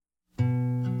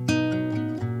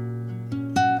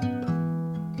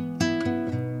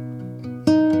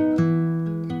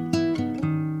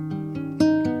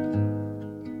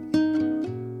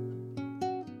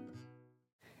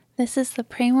This is the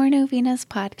Pray More Novenas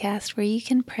podcast where you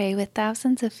can pray with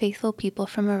thousands of faithful people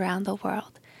from around the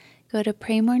world. Go to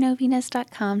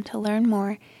praymorenovenas.com to learn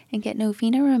more and get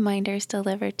novena reminders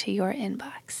delivered to your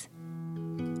inbox.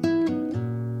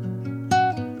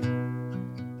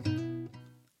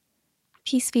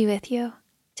 Peace be with you.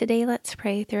 Today let's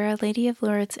pray through Our Lady of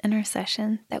Lourdes'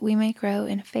 intercession that we may grow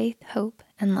in faith, hope,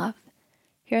 and love.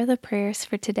 Here are the prayers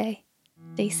for today,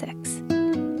 Day 6.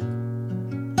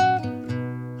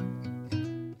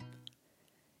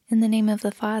 In the name of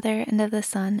the Father, and of the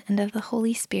Son, and of the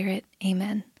Holy Spirit,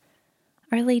 Amen.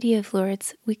 Our Lady of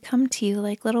Lourdes, we come to you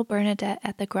like little Bernadette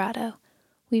at the grotto.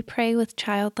 We pray with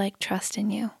childlike trust in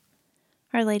you.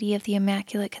 Our Lady of the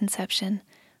Immaculate Conception,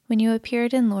 when you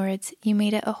appeared in Lourdes, you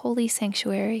made it a holy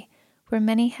sanctuary, where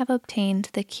many have obtained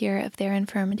the cure of their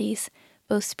infirmities,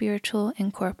 both spiritual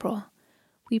and corporal.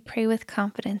 We pray with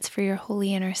confidence for your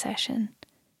holy intercession.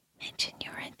 Mention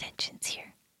your intentions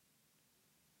here.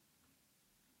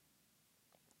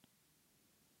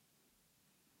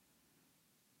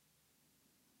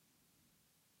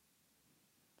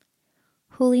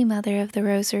 Holy Mother of the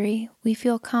Rosary, we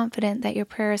feel confident that your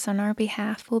prayers on our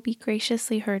behalf will be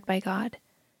graciously heard by God.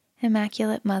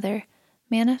 Immaculate Mother,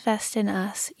 manifest in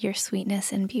us your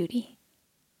sweetness and beauty.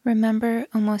 Remember,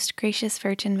 O most gracious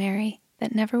Virgin Mary,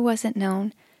 that never was it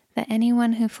known that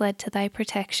anyone who fled to thy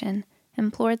protection,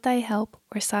 implored thy help,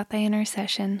 or sought thy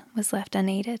intercession was left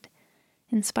unaided.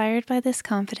 Inspired by this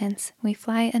confidence, we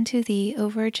fly unto thee, O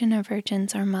Virgin of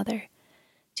Virgins, our Mother.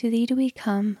 To thee do we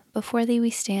come, before thee we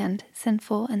stand,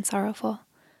 sinful and sorrowful.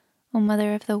 O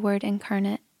Mother of the Word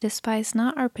incarnate, despise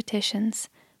not our petitions,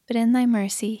 but in thy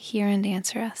mercy hear and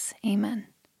answer us. Amen.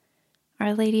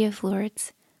 Our Lady of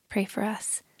Lourdes, pray for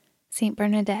us. Saint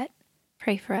Bernadette,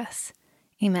 pray for us.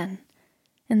 Amen.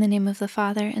 In the name of the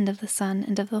Father, and of the Son,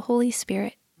 and of the Holy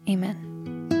Spirit.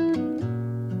 Amen.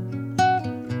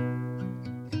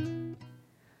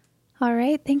 All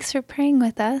right, thanks for praying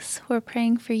with us. We're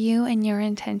praying for you and your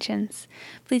intentions.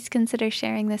 Please consider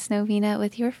sharing this novena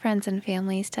with your friends and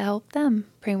families to help them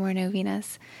pray more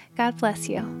novenas. God bless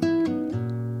you.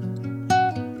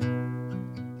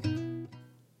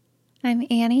 I'm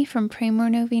Annie from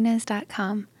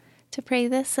praymorenovenas.com. To pray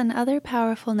this and other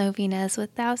powerful novenas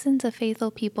with thousands of faithful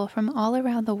people from all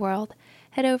around the world,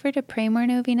 head over to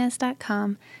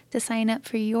praymorenovenas.com to sign up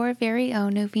for your very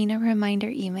own novena reminder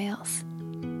emails.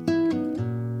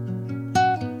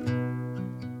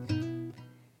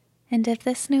 And if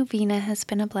this novena has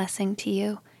been a blessing to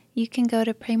you, you can go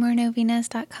to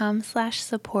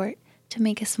praymorenovenas.com/support to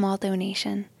make a small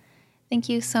donation. Thank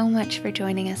you so much for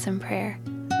joining us in prayer.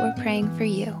 We're praying for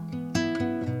you.